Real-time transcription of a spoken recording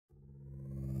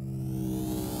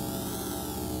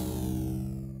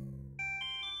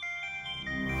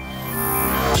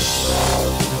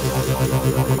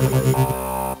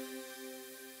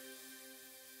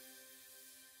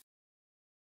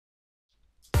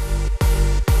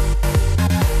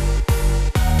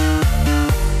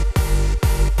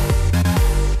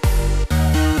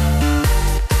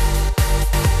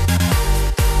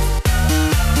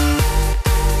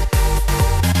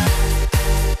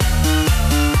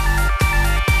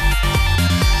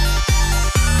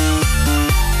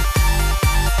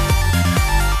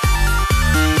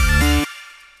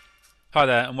Hi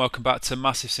there and welcome back to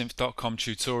MassiveSynth.com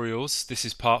tutorials. This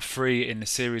is part 3 in the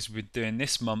series we've been doing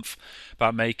this month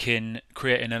about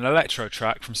creating an electro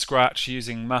track from scratch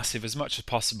using Massive as much as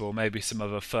possible, maybe some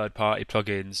other third-party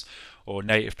plugins or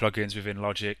native plugins within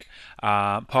Logic.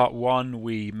 Part 1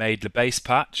 we made the bass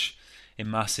patch in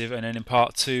Massive, and then in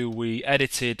part 2 we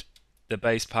edited the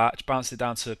bass patch, bounced it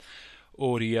down to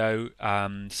audio,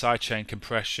 sidechain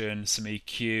compression, some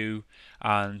EQ,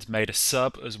 and made a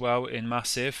sub as well in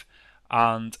Massive.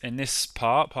 And in this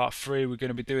part 3, we're going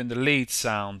to be doing the lead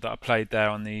sound that I played there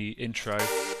on the intro.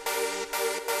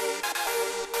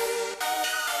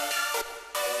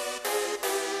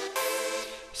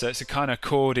 So it's a kind of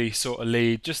chordy sort of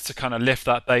lead, just to kind of lift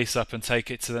that bass up and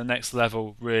take it to the next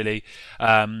level, really,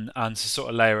 and to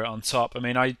sort of layer it on top. I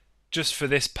mean, just for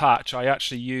this patch, I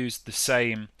actually used the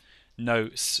same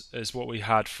notes as what we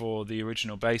had for the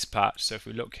original bass patch. So if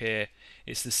we look here,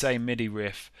 it's the same MIDI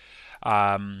riff.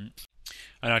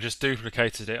 And I just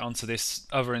duplicated it onto this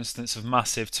other instance of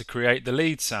Massive to create the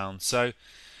lead sound. So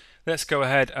let's go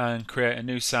ahead and create a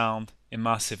new sound in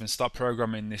Massive and start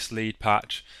programming this lead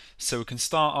patch. So we can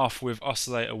start off with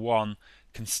oscillator 1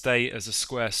 can stay as a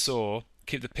square saw,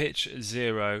 keep the pitch at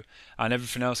 0, and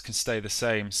everything else can stay the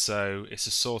same. So it's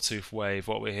a sawtooth wave,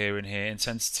 what we're hearing here,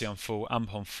 intensity on full,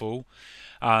 amp on full.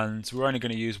 And we're only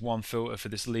going to use one filter for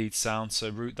this lead sound,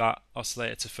 so route that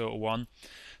oscillator to filter 1.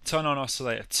 Turn on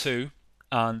oscillator 2,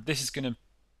 and this is going to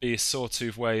be a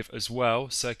sawtooth wave as well,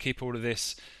 so keep all of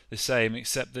this the same,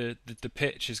 except the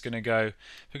pitch is going to go,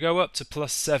 if we go up to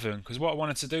 +7, because what I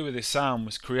wanted to do with this sound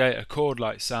was create a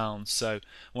chord-like sound, so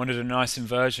I wanted a nice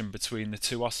inversion between the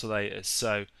two oscillators.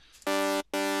 So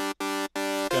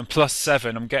going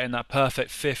 +7, I'm getting that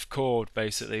perfect fifth chord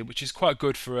basically, which is quite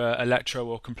good for electro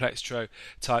or complextro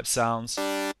type sounds.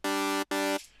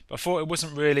 But I thought it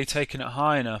wasn't really taking it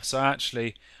high enough, so I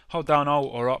actually hold down Alt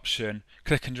or Option,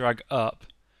 click and drag up,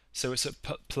 so it's at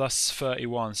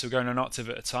 +31, so we're going an octave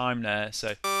at a time there.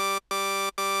 So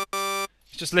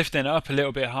it's just lifting it up a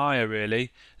little bit higher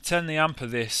really. Turn the amp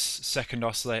of this second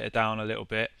oscillator down a little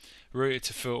bit, route it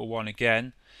to filter 1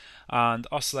 again, and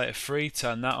oscillator 3,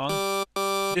 turn that on.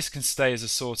 This can stay as a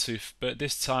sawtooth, but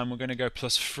this time we're going to go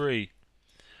 +3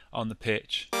 on the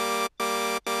pitch.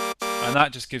 And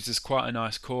that just gives us quite a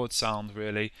nice chord sound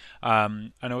really.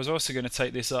 And I was also going to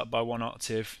take this up by 1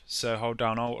 octave, so hold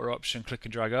down Alt or Option, click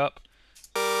and drag up.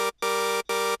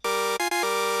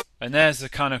 And there's the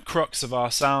kind of crux of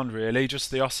our sound really, just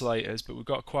the oscillators, but we've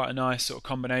got quite a nice sort of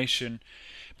combination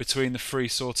between the 3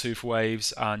 sawtooth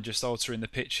waves and just altering the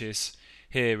pitches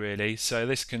here really. So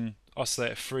this can,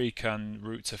 oscillator 3 can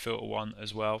route to filter 1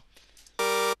 as well.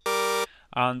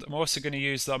 And I'm also going to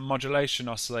use that modulation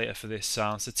oscillator for this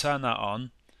sound, so turn that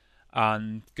on,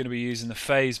 and going to be using the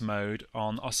phase mode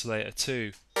on oscillator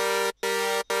 2.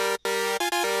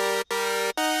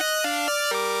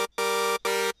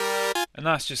 And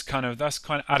that's kind of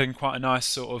adding quite a nice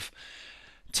sort of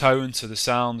tone to the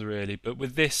sound really. But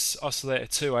with this oscillator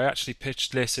 2, I actually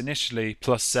pitched this initially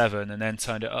 +7 and then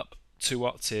turned it up 2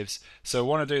 octaves. So I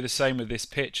want to do the same with this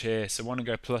pitch here, so I want to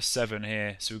go +7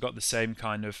 here, so we've got the same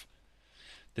kind of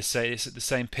it's at the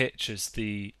same pitch as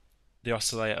the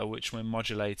oscillator which we're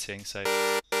modulating. So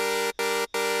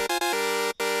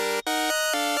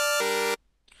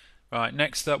right,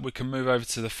 next up we can move over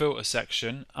to the filter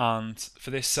section, and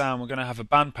for this sound we're going to have a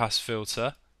bandpass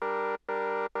filter.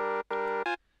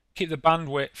 Keep the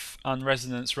bandwidth and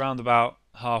resonance round about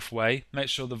halfway. Make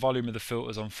sure the volume of the filter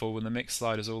is on full and the mix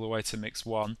slider's all the way to mix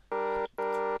 1.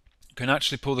 You can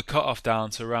actually pull the cutoff down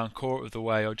to around 1/4 of the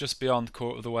way or just beyond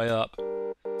 1/4 of the way up.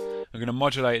 We're going to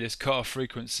modulate this cutoff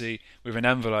frequency with an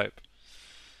envelope.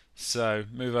 So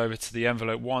move over to the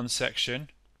envelope 1 section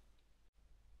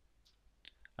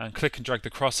and click and drag the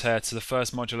crosshair to the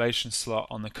first modulation slot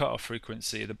on the cutoff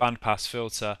frequency, the bandpass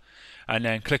filter, and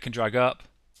then click and drag up.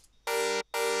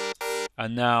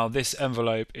 And now this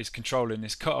envelope is controlling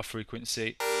this cutoff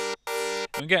frequency.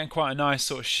 I'm getting quite a nice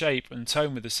sort of shape and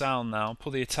tone with the sound now.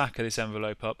 Pull the attack of this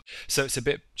envelope up so it's a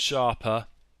bit sharper.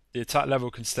 The attack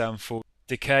level can stay on full.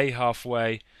 Decay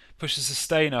halfway, push the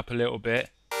sustain up a little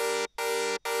bit,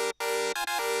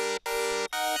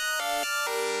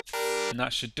 and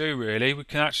that should do really. We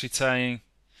can actually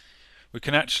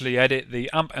edit the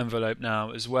amp envelope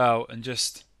now as well, and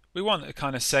we want the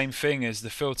kind of same thing as the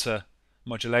filter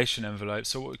modulation envelope.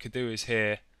 So what we could do is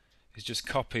just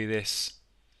copy this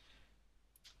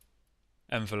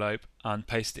envelope and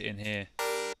paste it in here.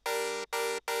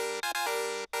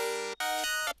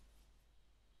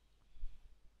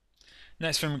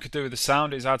 Next thing we could do with the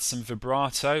sound is add some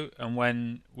vibrato, and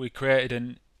when we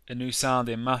created a new sound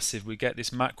in Massive, we get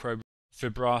this macro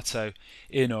vibrato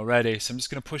in already. So I'm just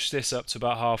going to push this up to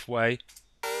about halfway.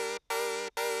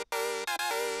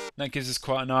 That gives us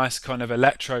quite a nice kind of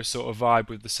electro sort of vibe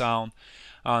with the sound.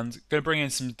 And I'm going to bring in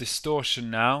some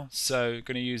distortion now. So I'm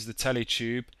going to use the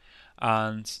teletube,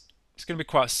 and it's going to be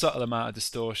quite a subtle amount of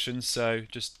distortion. So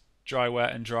just dry,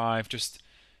 wet and drive, just,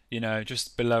 you know,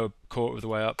 just below a quarter of the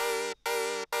way up.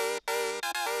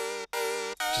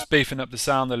 Just beefing up the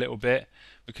sound a little bit.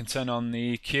 We can turn on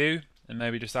the EQ and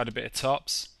maybe just add a bit of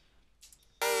tops.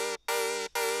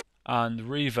 And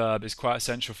reverb is quite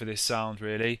essential for this sound,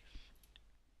 really.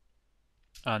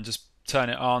 And just turn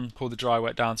it on, pull the dry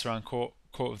wet down to around quarter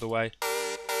of the way.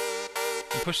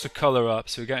 And push the colour up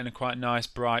so we're getting a quite nice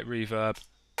bright reverb.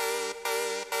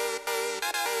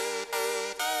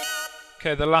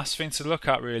 Okay, the last thing to look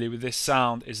at really with this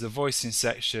sound is the voicing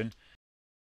section.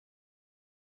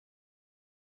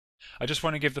 I just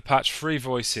want to give the patch 3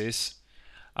 voices,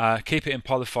 keep it in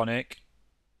polyphonic,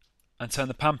 and turn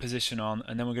the pan position on,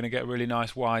 and then we're going to get a really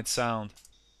nice wide sound.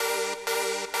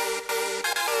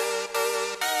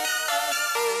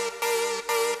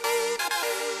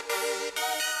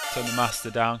 Turn the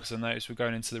master down because I noticed we're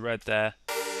going into the red there.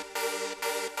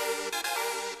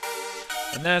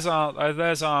 And there's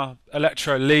our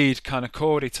electro lead kind of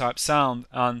chordy type sound.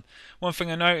 And one thing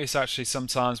I notice actually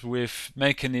sometimes with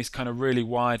making these kind of really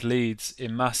wide leads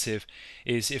in massive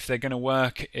is if they're going to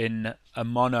work in a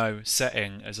mono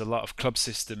setting, as a lot of club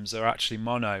systems are actually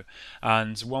mono.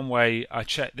 And one way I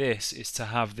check this is to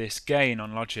have this gain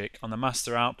on Logic on the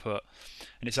master output,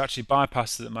 and it's actually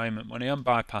bypassed at the moment. When I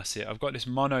unbypass it, I've got this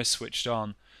mono switched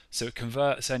on, so it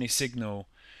converts any signal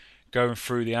going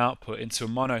through the output into a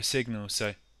mono signal.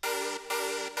 So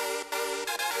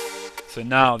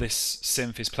now this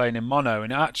synth is playing in mono,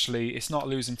 and actually it's not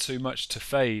losing too much to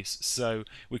phase, so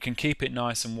we can keep it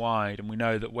nice and wide, and we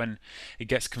know that when it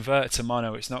gets converted to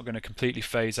mono it's not going to completely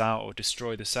phase out or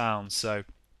destroy the sound, so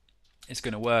it's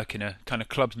going to work in a kind of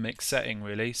club mix setting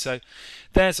really. So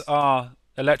there's our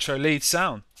electro lead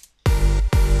sound.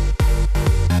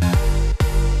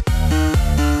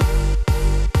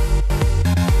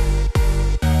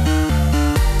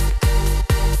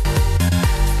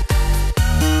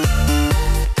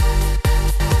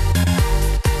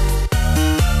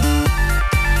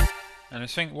 And I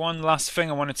think one last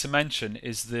thing I wanted to mention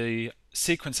is the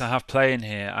sequence I have playing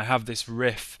here. I have this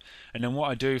riff, and then what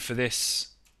I do for this,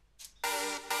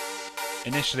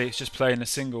 initially it's just playing a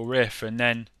single riff, and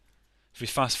then if we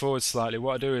fast forward slightly,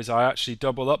 what I do is I actually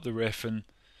double up the riff and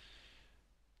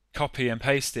copy and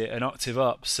paste it an octave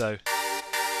up. So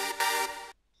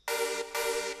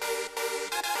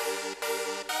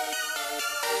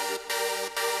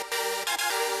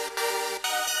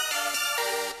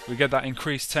we get that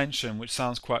increased tension, which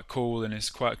sounds quite cool and is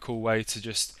quite a cool way to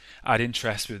just add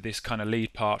interest with this kind of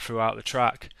lead part throughout the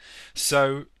track.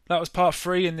 So that was part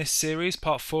 3 in this series.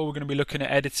 Part 4 we're going to be looking at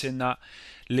editing that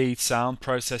lead sound,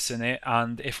 processing it,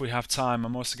 and if we have time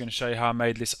I'm also going to show you how I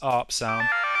made this ARP sound.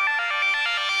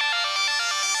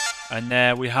 And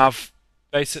there we have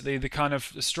basically the kind of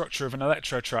the structure of an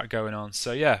electro track going on.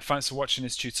 So yeah, thanks for watching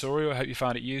this tutorial. I hope you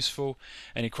found it useful.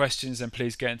 Any questions, then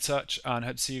please get in touch, and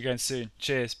hope to see you again soon.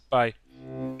 Cheers, bye.